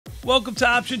Welcome to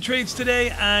Option Trades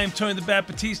today. I'm Tony the Bat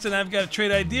Batista, and I've got a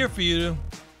trade idea for you.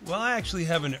 Well, I actually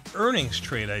have an earnings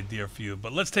trade idea for you,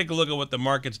 but let's take a look at what the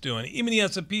market's doing. Even the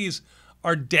S&Ps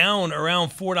are down around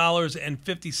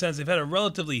 $4.50. They've had a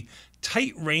relatively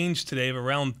tight range today of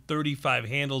around 35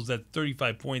 handles. That's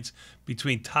 35 points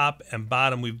between top and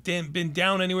bottom. We've been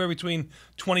down anywhere between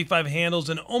 25 handles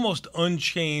and almost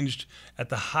unchanged at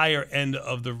the higher end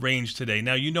of the range today.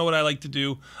 Now, you know what I like to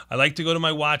do. I like to go to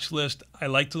my watch list. I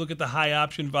like to look at the high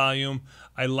option volume.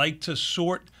 I like to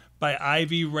sort by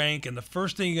IV rank. And the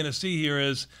first thing you're going to see here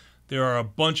is there are a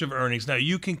bunch of earnings. Now,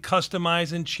 you can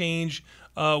customize and change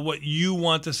what you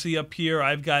want to see up here.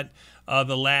 I've got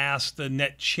the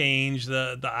net change,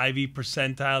 the IV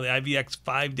percentile, the IVX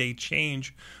 5-day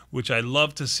change, which I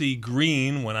love to see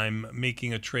green when I'm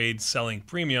making a trade selling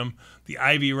premium, the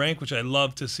IV rank, which I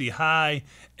love to see high,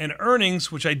 and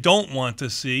earnings, which I don't want to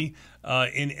see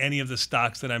in any of the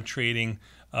stocks that I'm trading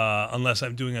unless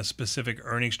I'm doing a specific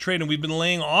earnings trade. And we've been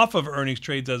laying off of earnings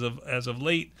trades as of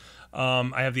late.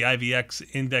 I have the IVX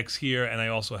index here, and I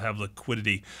also have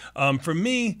liquidity. For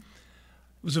me,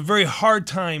 it was a very hard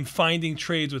time finding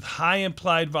trades with high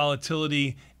implied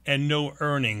volatility and no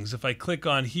earnings. If I click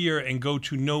on here and go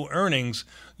to no earnings,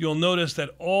 you'll notice that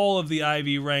all of the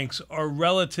IV ranks are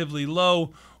relatively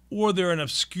low, or they're an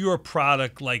obscure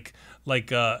product like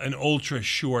an ultra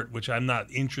short, which I'm not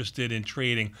interested in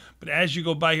trading. But as you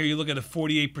go by here, you look at a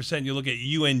 48%, you look at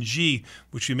UNG,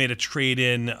 which we made a trade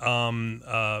in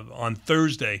on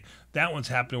Thursday. That one's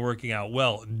happened working out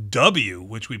well. W,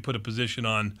 which we put a position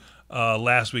on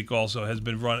last week also, has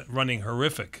been running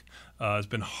horrific. It's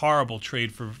been a horrible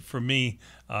trade for me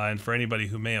and for anybody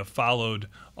who may have followed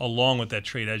along with that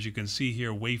trade. As you can see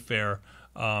here, Wayfair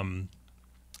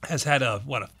has had a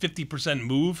 50%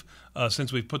 move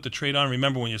since we put the trade on.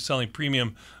 Remember, when you're selling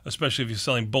premium, especially if you're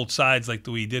selling both sides like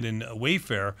we did in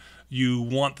Wayfair, you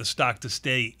want the stock to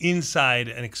stay inside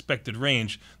an expected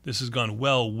range. This has gone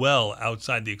well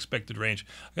outside the expected range.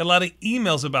 I got a lot of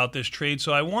emails about this trade,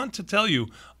 so I want to tell you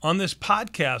on this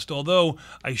podcast, although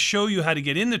I show you how to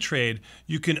get in the trade,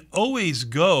 you can always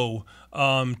go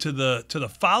to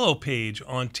the follow page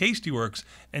on Tastyworks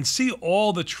and see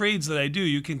all the trades that I do.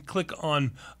 You can click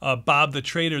on Bob the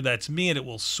Trader, that's me, and it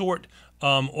will sort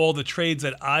all the trades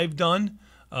that I've done.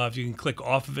 If you can click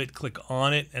off of it, click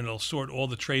on it, and it'll sort all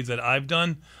the trades that I've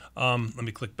done. Let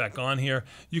me click back on here.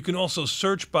 You can also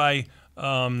search by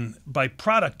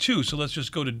product too. So let's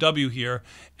just go to W here,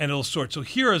 and it'll sort. So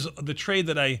here is the trade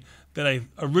that I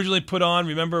originally put on.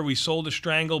 Remember, we sold a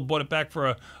strangle, bought it back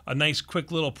for a nice quick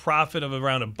little profit of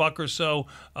around $1 or so.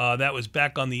 That was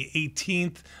back on the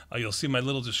 18th. You'll see my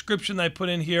little description that I put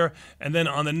in here. And then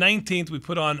on the 19th, we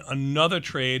put on another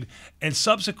trade, and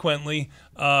subsequently,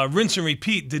 rinse and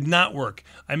repeat did not work.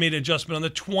 I made an adjustment on the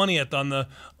 20th,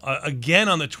 again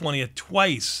on the 20th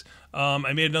twice.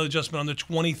 I made another adjustment on the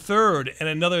 23rd and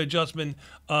another adjustment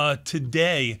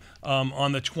today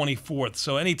on the 24th.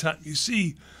 So anytime you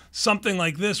see something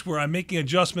like this where I'm making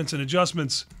adjustments to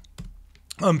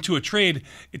a trade,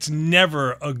 it's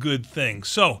never a good thing.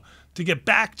 So to get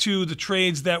back to the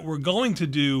trades that we're going to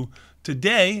do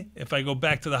today, if I go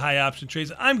back to the high option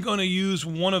trades, I'm going to use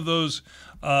one of those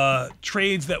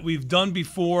trades that we've done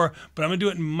before, but I'm going to do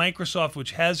it in Microsoft,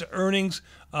 which has earnings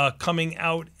coming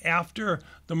out after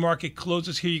the market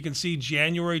closes. Here you can see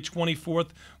January 24th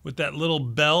with that little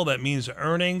bell, that means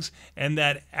earnings, and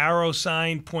that arrow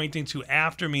sign pointing to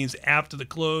after means after the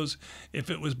close. If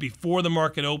it was before the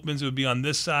market opens, it would be on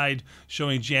this side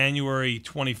showing January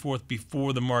 24th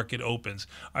before the market opens.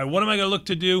 All right, what am I going to look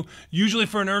to do? Usually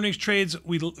for an earnings trade,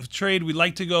 we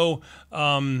like to go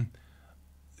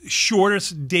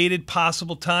shortest dated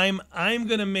possible time. I'm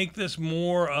going to make this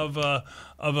more of a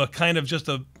kind of just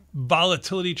a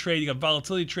volatility trade. You got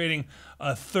volatility trading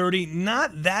 30,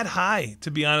 not that high,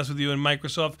 to be honest with you, in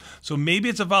Microsoft. So maybe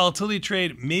it's a volatility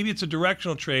trade, maybe it's a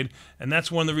directional trade, and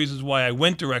that's one of the reasons why I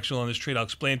went directional on this trade. I'll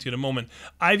explain to you in a moment.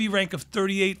 IV rank of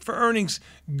 38 for earnings.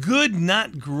 Good,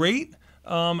 not great.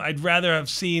 I'd rather have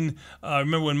seen,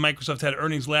 remember when Microsoft had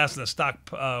earnings last and the stock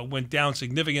went down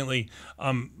significantly,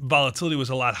 volatility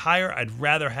was a lot higher. I'd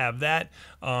rather have that.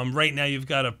 Right now you've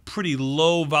got a pretty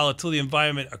low volatility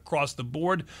environment across the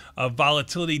board.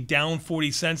 Volatility down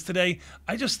 40 cents today.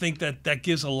 I just think that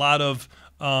gives a lot of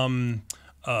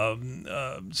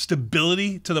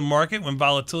stability to the market when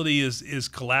volatility is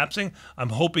collapsing. I'm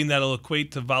hoping that'll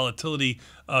equate to volatility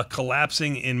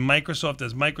collapsing in Microsoft,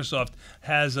 as Microsoft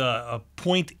has a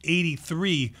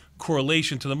 0.83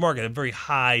 correlation to the market, a very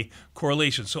high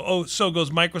correlation. So so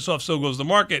goes Microsoft, so goes the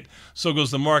market, so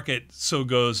goes the market, so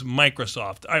goes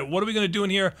Microsoft. All right, what are we going to do in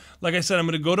here? Like I said, I'm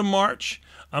going to go to March.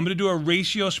 I'm going to do a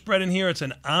ratio spread in here. It's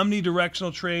an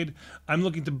omnidirectional trade. I'm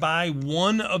looking to buy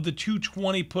one of the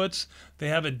 220 puts. They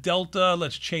have a delta.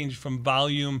 Let's change from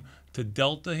volume to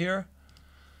delta here.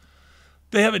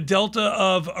 They have a delta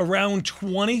of around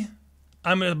 20.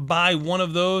 I'm going to buy one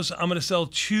of those. I'm going to sell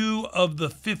 2 of the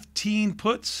 15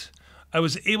 puts. I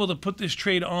was able to put this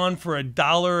trade on for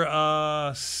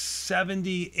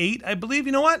 $1.78, I believe.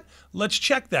 You know what? Let's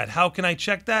check that. How can I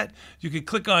check that? You can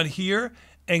click on here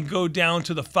and go down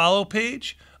to the follow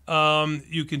page.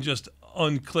 You can just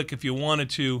unclick if you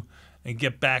wanted to and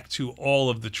get back to all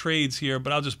of the trades here,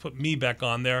 but I'll just put me back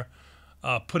on there.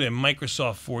 Put in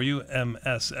Microsoft for you,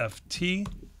 MSFT.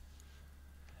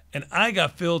 And I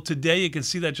got filled today. You can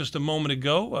see that just a moment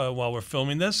ago while we're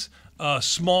filming this.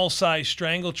 Small size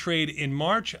strangle trade in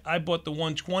March. I bought the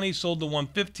 120, sold the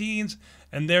 115s,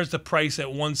 and there's the price at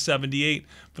 178.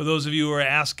 For those of you who are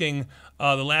asking,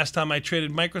 the last time I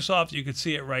traded Microsoft, you can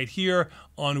see it right here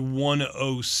on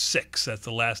 106. That's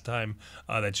the last time.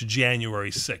 That's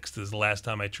January 6th is the last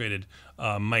time I traded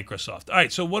Microsoft. All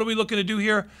right, so what are we looking to do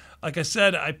here? Like I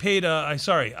said, I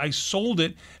sold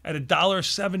it at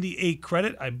 $1.78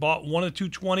 credit. I bought one of the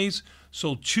 220s,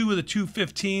 sold 2 of the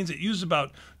 215s. It used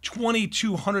about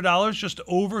 $2,200, just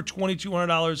over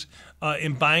 $2,200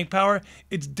 in buying power.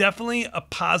 It's definitely a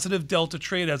positive delta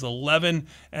trade. It has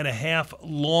 11.5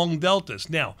 long deltas.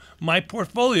 Now, my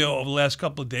portfolio over the last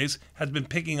couple of days has been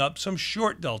picking up some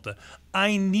short delta.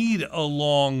 I need a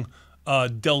long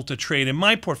delta trade in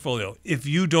my portfolio. If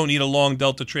you don't need a long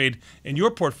delta trade in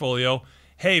your portfolio,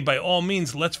 hey, by all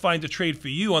means, let's find a trade for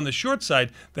you on the short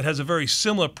side that has a very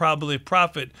similar probability of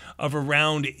profit of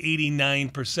around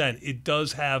 89%. It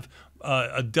does have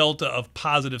a delta of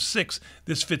 +6.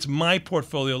 This fits my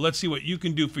portfolio. Let's see what you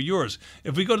can do for yours.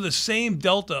 If we go to the same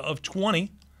delta of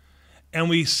 20 and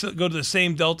we go to the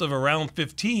same delta of around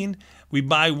 15, we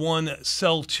buy 1,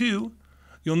 sell 2,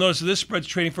 you'll notice that this spread's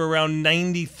trading for around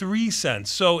 93 cents.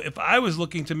 So if I was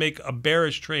looking to make a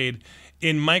bearish trade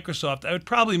in Microsoft, I would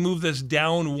probably move this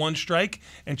down 1 strike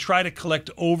and try to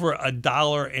collect over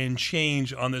 $1 and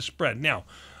change on this spread. Now,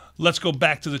 let's go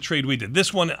back to the trade we did.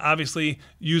 This one obviously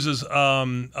uses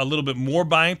a little bit more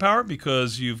buying power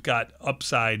because you've got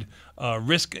upside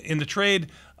risk in the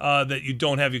trade that you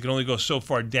don't have. You can only go so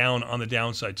far down on the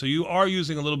downside. So you are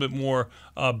using a little bit more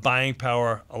buying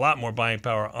power, a lot more buying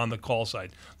power on the call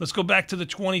side. Let's go back to the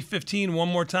 2015 one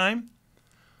more time.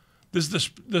 This is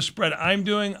the spread I'm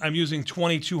doing. I'm using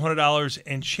 $2,200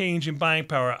 and change in buying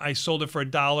power. I sold it for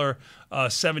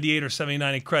 $1.78 or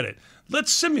 79 in credit.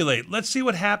 Let's simulate. Let's see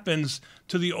what happens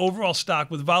to the overall stock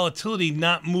with volatility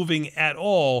not moving at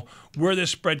all, where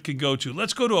this spread could go to.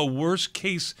 Let's go to a worst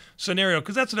case scenario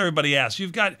because that's what everybody asks.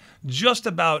 You've got just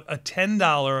about a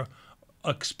 $10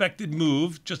 expected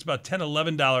move, just about $10,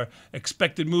 $11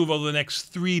 expected move over the next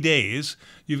 3 days.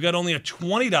 You've got only a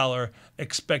 $20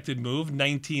 expected move,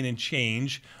 19 and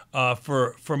change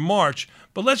for March.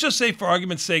 But let's just say, for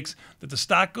argument's sakes, that the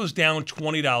stock goes down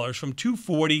 $20 from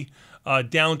 240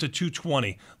 down to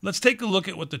 220. Let's take a look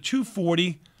at what the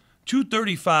 240,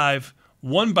 235,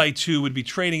 1x2 would be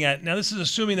trading at. Now, this is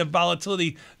assuming that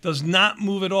volatility does not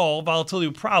move at all. Volatility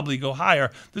would probably go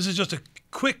higher. This is just a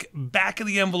quick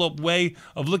back-of-the-envelope way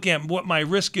of looking at what my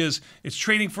risk is. It's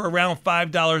trading for around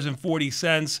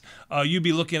 $5.40. You'd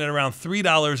be looking at around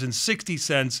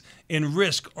 $3.60 in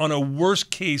risk on a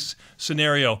worst-case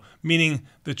scenario, meaning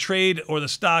the trade or the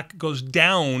stock goes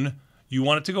down. You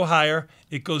want it to go higher.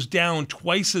 It goes down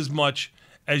twice as much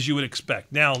as you would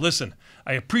expect. Now, listen,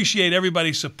 I appreciate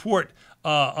everybody's support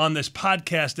on this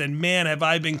podcast, and man, have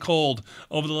I been cold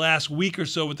over the last week or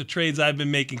so with the trades I've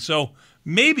been making. So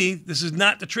maybe this is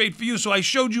not the trade for you. So I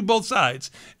showed you both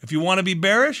sides. If you want to be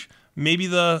bearish, maybe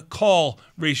the call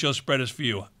ratio spread is for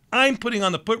you. I'm putting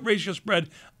on the put ratio spread,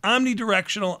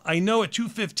 omnidirectional. I know at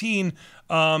 215,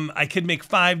 I could make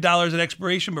 $5 at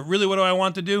expiration, but really what do I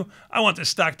want to do? I want the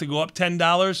stock to go up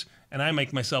 $10, and I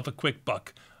make myself a quick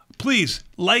buck. Please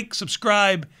like,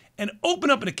 subscribe, and open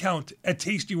up an account at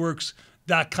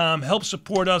tastyworks.com. Help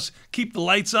support us, keep the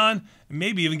lights on, and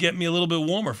maybe even get me a little bit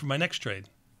warmer for my next trade.